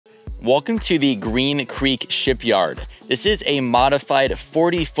Welcome to the Green Creek Shipyard. This is a modified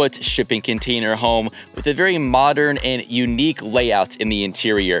 40-foot shipping container home with a very modern and unique layout in the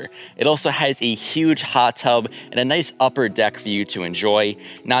interior. It also has a huge hot tub and a nice upper deck for you to enjoy.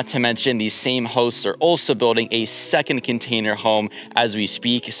 Not to mention, these same hosts are also building a second container home as we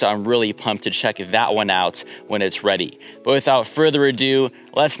speak, so I'm really pumped to check that one out when it's ready. But without further ado,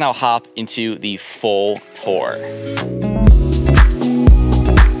 let's now hop into the full tour.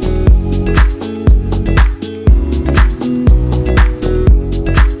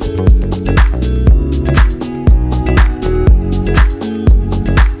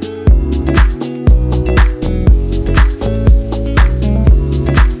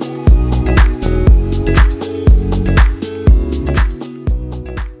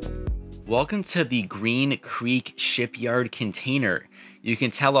 Welcome to the Green Creek Shipyard container. You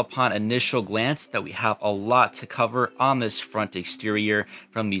can tell upon initial glance that we have a lot to cover on this front exterior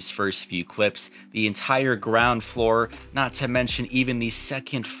from these first few clips. The entire ground floor, not to mention even the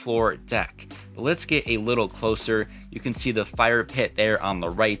second floor deck. But let's get a little closer. You can see the fire pit there on the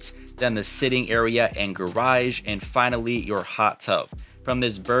right, then the sitting area and garage, and finally your hot tub. From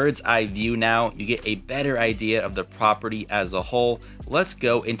this bird's eye view now, you get a better idea of the property as a whole. Let's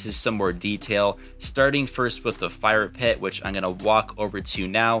go into some more detail, starting first with the fire pit, which I'm going to walk over to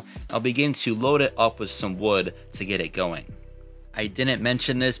now. I'll begin to load it up with some wood to get it going. I didn't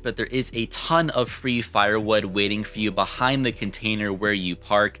mention this, but there is a ton of free firewood waiting for you behind the container where you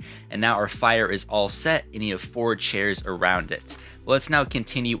park, and now our fire is all set and you have 4 chairs around it. Let's now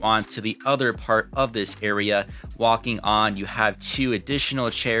continue on to the other part of this area. Walking on, you have 2 additional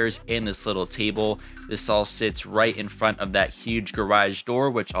chairs and this little table. This all sits right in front of that huge garage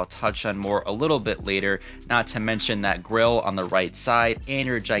door, which I'll touch on more a little bit later, not to mention that grill on the right side and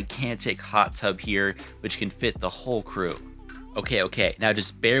your gigantic hot tub here, which can fit the whole crew. Okay, now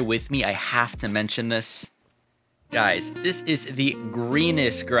just bear with me, I have to mention this. Guys, this is the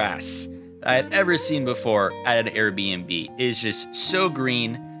greenest grass I've ever seen before at an Airbnb. It is just so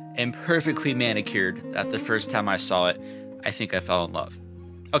green and perfectly manicured that the first time I saw it, I think I fell in love.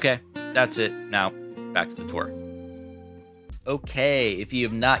 Okay, that's it. Now, back to the tour. Okay, if you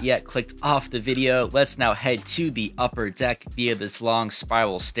have not yet clicked off the video, let's now head to the upper deck via this long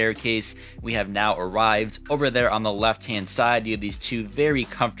spiral staircase. We have now arrived. Over there on the left-hand side, you have these 2 very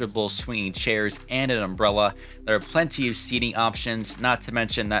comfortable swinging chairs and an umbrella. There are plenty of seating options, not to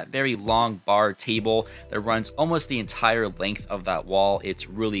mention that very long bar table that runs almost the entire length of that wall. It's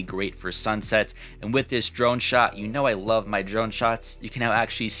really great for sunset. And with this drone shot, you know I love my drone shots. You can now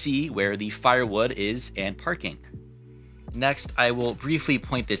actually see where the firewood is and parking. Next, I will briefly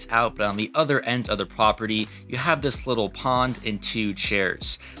point this out, but on the other end of the property, you have this little pond and 2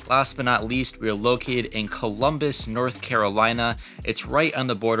 chairs. Last but not least, we are located in Columbus, North Carolina. It's right on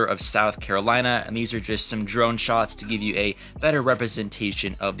the border of South Carolina, and these are just some drone shots to give you a better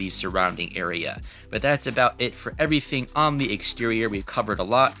representation of the surrounding area. But that's about it for everything on the exterior. We've covered a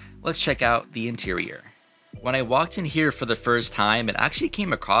lot. Let's check out the interior. When I walked in here for the first time, it actually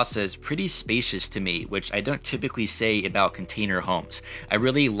came across as pretty spacious to me, which I don't typically say about container homes. I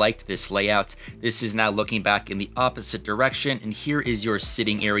really liked this layout. This is now looking back in the opposite direction, and here is your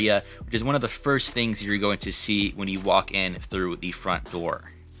sitting area, which is one of the first things you're going to see when you walk in through the front door.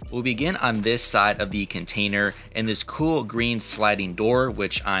 We'll begin on this side of the container and this cool green sliding door,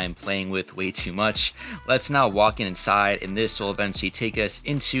 which I'm playing with way too much. Let's now walk inside, and this will eventually take us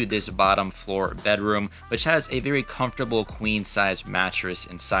into this bottom floor bedroom, which has a very comfortable queen size mattress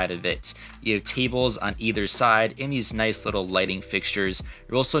inside of it. You have tables on either side and these nice little lighting fixtures.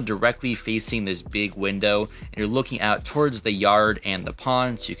 You're also directly facing this big window, and you're looking out towards the yard and the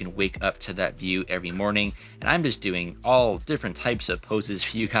pond, so you can wake up to that view every morning. And I'm just doing all different types of poses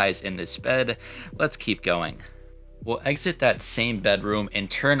for you guys in this bed. Let's keep going. We'll exit that same bedroom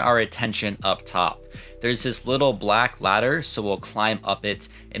and turn our attention up top. There's this little black ladder, so we'll climb up it,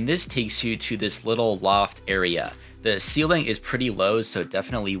 and this takes you to this little loft area. The ceiling is pretty low, so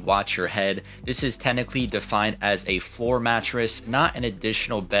definitely watch your head. This is technically defined as a floor mattress, not an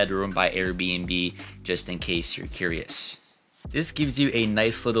additional bedroom by Airbnb, just in case you're curious. This gives you a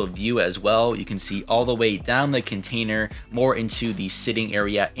nice little view as well. You can see all the way down the container, more into the sitting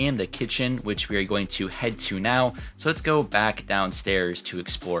area and the kitchen, which we are going to head to now. So let's go back downstairs to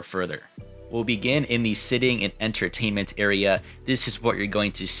explore further. We'll begin in the sitting and entertainment area. This is what you're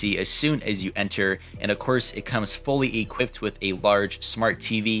going to see as soon as you enter, and of course it comes fully equipped with a large smart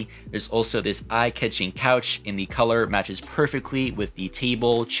TV. There's also this eye-catching couch, and the color matches perfectly with the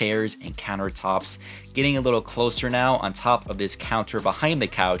table, chairs, and countertops. Getting a little closer now, on top of this counter behind the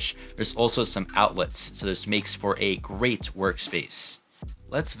couch, there's also some outlets, so this makes for a great workspace.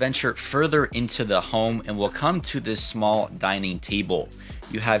 Let's venture further into the home and we'll come to this small dining table.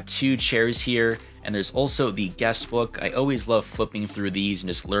 You have 2 chairs here, and there's also the guest book. I always love flipping through these and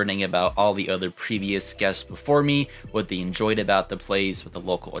just learning about all the other previous guests before me, what they enjoyed about the place, what the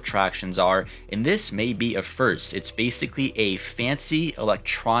local attractions are. And this may be a first. It's basically a fancy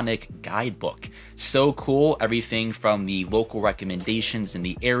electronic guidebook. So cool, everything from the local recommendations in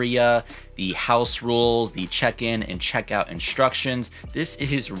the area, the house rules, the check-in and check-out instructions. This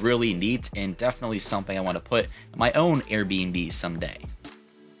is really neat and definitely something I want to put in my own Airbnb someday.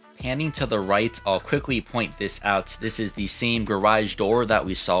 Panning to the right, I'll quickly point this out. This is the same garage door that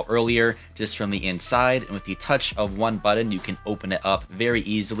we saw earlier, just from the inside, and with the touch of one button, you can open it up very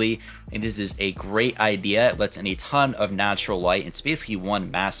easily. And this is a great idea. It lets in a ton of natural light. It's basically one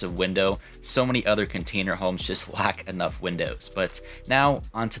massive window. So many other container homes just lack enough windows. But now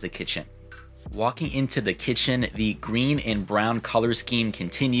onto the kitchen. Walking into the kitchen, the green and brown color scheme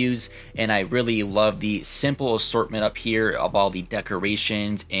continues, and I really love the simple assortment up here of all the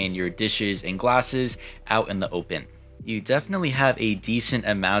decorations and your dishes and glasses out in the open. You definitely have a decent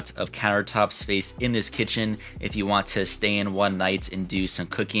amount of countertop space in this kitchen if you want to stay in one night and do some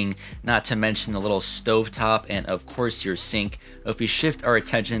cooking, not to mention the little stovetop and of course your sink. If we shift our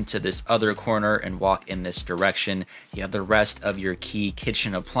attention to this other corner and walk in this direction, you have the rest of your key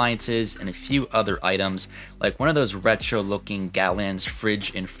kitchen appliances and a few other items like one of those retro looking Gallons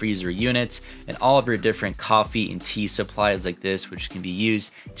fridge and freezer units, and all of your different coffee and tea supplies like this, which can be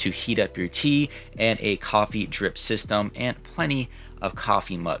used to heat up your tea, and a coffee drip system and plenty of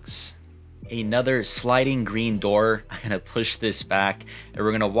coffee mugs. Another sliding green door. I'm gonna push this back and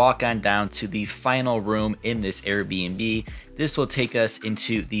we're gonna walk on down to the final room in this Airbnb. This will take us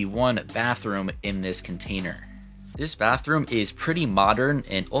into the one bathroom in this container. This bathroom is pretty modern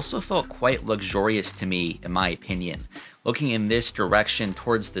and also felt quite luxurious to me, in my opinion. Looking in this direction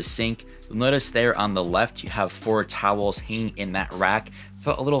towards the sink, you'll notice there on the left you have 4 towels hanging in that rack.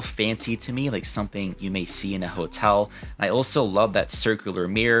 Felt a little fancy to me, like something you may see in a hotel. I also love that circular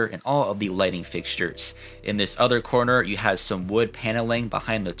mirror and all of the lighting fixtures. In this other corner, you have some wood paneling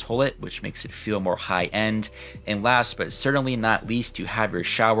behind the toilet, which makes it feel more high-end. And last but certainly not least, you have your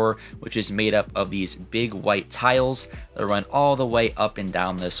shower, which is made up of these big white tiles that run all the way up and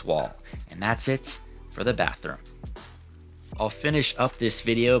down this wall. And that's it for the bathroom. I'll finish up this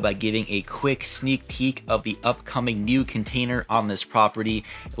video by giving a quick sneak peek of the upcoming new container on this property.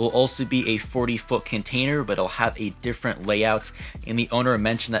 It will also be a 40-foot container, but it'll have a different layout. And the owner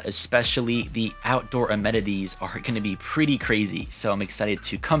mentioned that especially the outdoor amenities are going to be pretty crazy. So I'm excited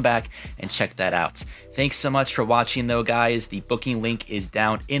to come back and check that out. Thanks so much for watching though, guys. The booking link is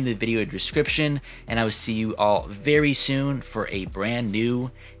down in the video description, and I will see you all very soon for a brand new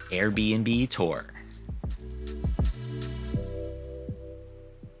Airbnb tour.